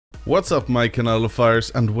What's up, my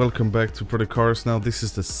canalifiers, and welcome back to Project Cars. Now this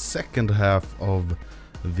is the second half of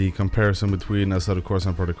the comparison between Assetto Corsa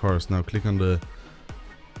and Project Cars. Now click on the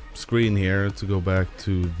screen here to go back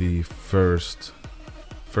to the first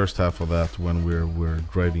half of that when we're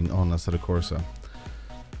driving on Assetto Corsa.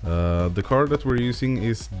 The car that we're using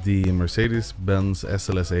is the Mercedes-Benz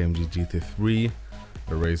SLS-AMG GT3,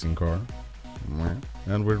 a racing car,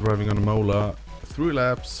 and we're driving on a Mola 3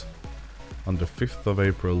 laps on the 5th of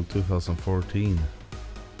April 2014.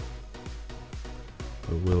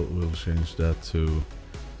 So we'll change that to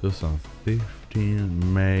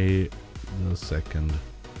 2015 May the 2nd,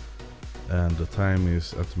 and the time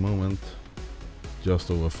is at the moment just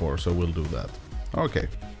over 4, so we'll do that. Okay,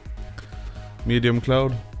 medium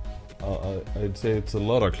cloud. I'd say it's a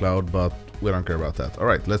lot of cloud, but we don't care about that.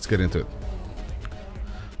 Alright, let's get into it.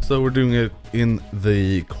 So we're doing it in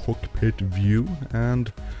the cockpit view,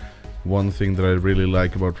 and one thing that I really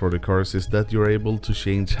like about Project Cars is that you're able to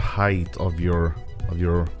change height of your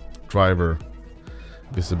driver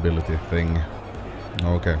visibility thing.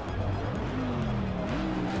 Okay.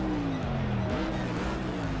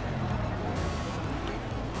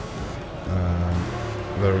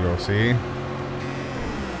 There we go, see?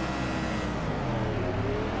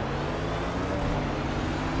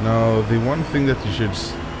 Now, the one thing that you should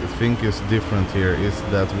think is different here is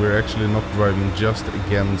that we're actually not driving just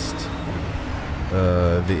against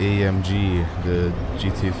the AMG, the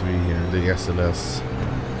GT3 here, the SLS.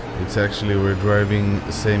 It's actually, we're driving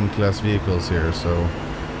same class vehicles here, so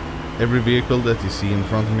every vehicle that you see in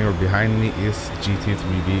front of me or behind me is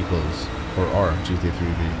GT3 vehicles, or are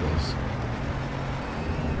GT3 vehicles.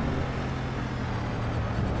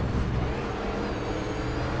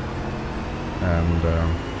 And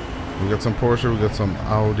we got some Porsche, we got some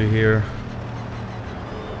Audi here.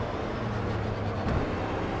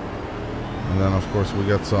 And then of course we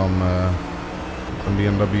got some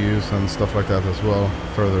BMWs and stuff like that as well,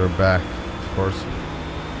 further back, of course.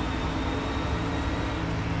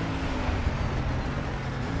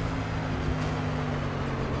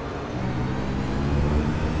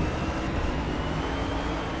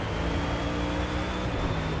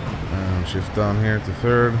 And shift down here to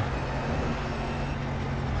third.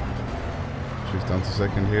 Shift down to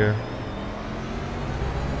second here.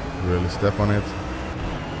 Really step on it.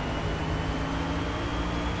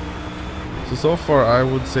 So far I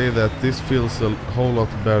would say that this feels a whole lot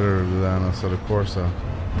better than Assetto Corsa.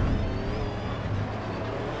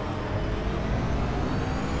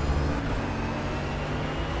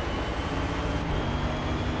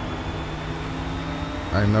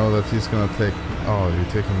 I know that he's gonna take... Oh,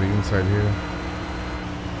 you're taking the inside here.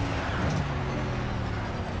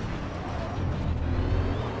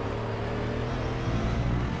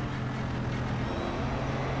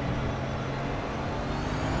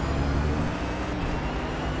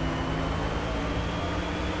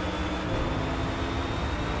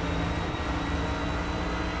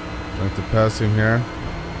 Trying to pass him here.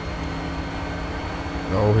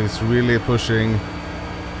 Oh, he's really pushing.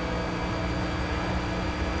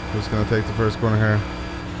 Who's gonna take the first corner here?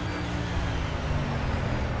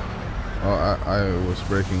 Oh, I was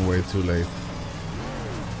braking way too late.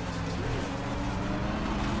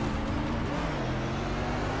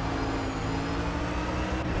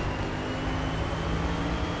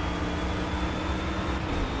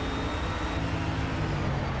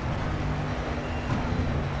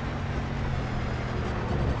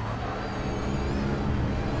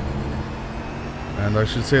 And I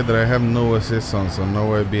should say that I have no assist on, so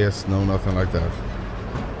no ABS, no nothing like that.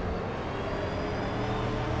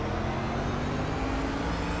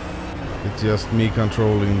 It's just me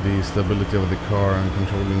controlling the stability of the car and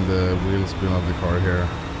controlling the wheel spin of the car here.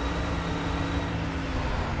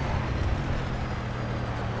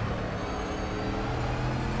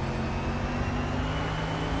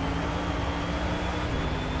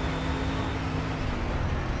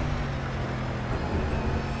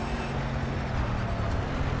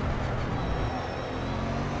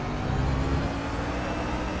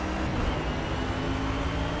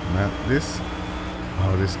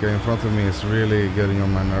 This guy in front of me is really getting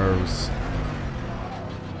on my nerves.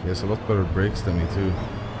 He has a lot better brakes than me too.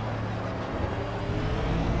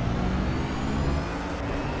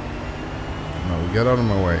 No, get out of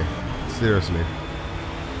my way. Seriously.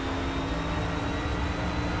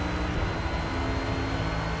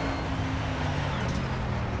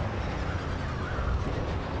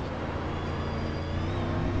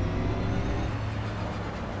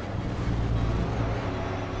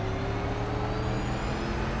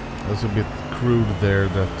 That's a bit crude there,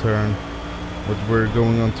 that turn. But we're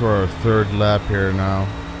going on to our third lap here now.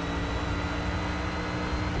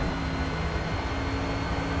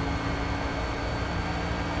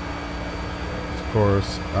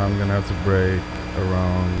 course I'm gonna have to brake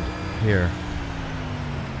around here.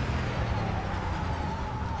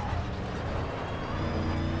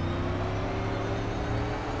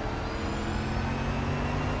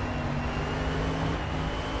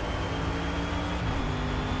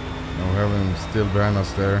 And we have him still behind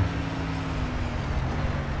us there.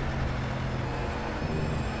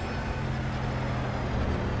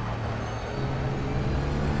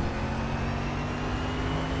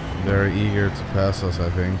 They're eager to pass us, I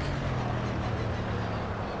think.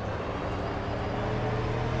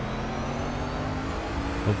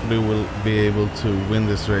 Hopefully we'll be able to win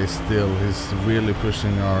this race still. He's really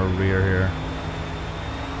pushing our rear here.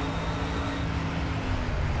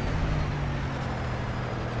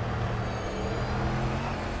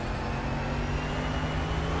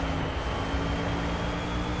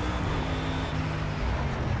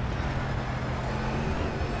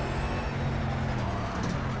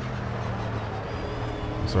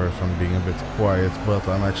 Sorry if I'm being a bit quiet, but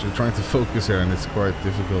I'm actually trying to focus here and it's quite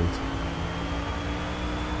difficult.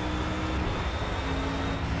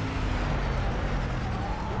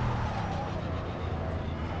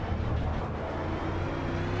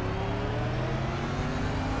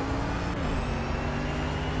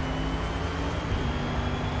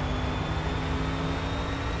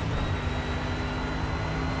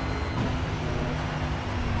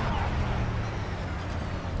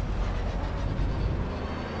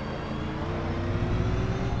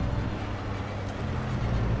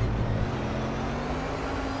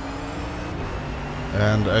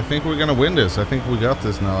 And I think we're gonna win this. I think we got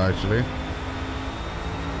this now, actually.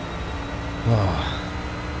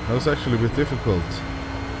 That was actually a bit difficult.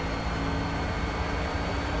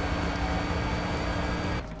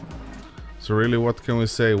 So really, what can we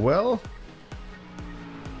say? Well,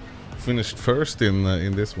 finished first in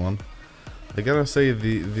this one. I gotta say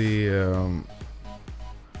the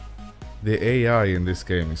AI in this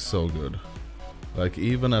game is so good. Like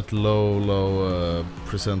even at low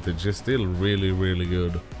percentage, it's still really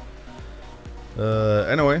good.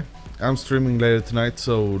 Anyway, I'm streaming later tonight,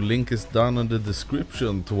 so link is down in the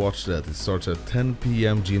description to watch that. It starts at 10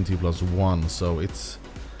 PM GMT +1, so it's,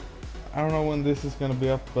 I don't know when this is gonna be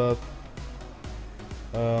up, but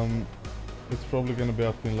it's probably gonna be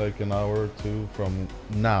up in like an hour or two from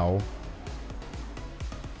now.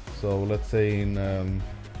 So let's say in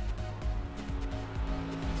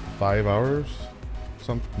 5 hours.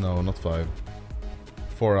 No, not 5.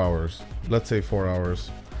 4 hours. Let's say 4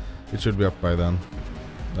 hours. It should be up by then,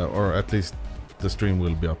 or at least the stream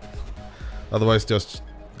will be up. Otherwise, just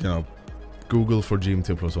Google for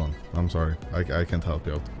GMT +1. I'm sorry, I can't help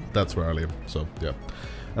you out. That's where I live. So yeah.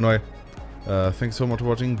 Anyway, thanks so much for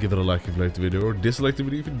watching. Give it a like if you liked the video, or dislike the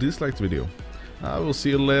video if you disliked the video. I will see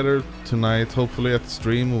you later tonight, hopefully at the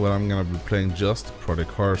stream, where I'm gonna be playing just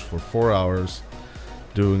Project Cars for 4 hours.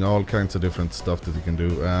 Doing all kinds of different stuff that you can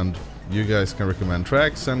do, and you guys can recommend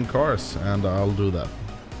tracks and cars, and I'll do that.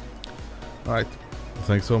 Alright,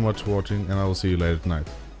 thanks so much for watching, and I will see you later tonight.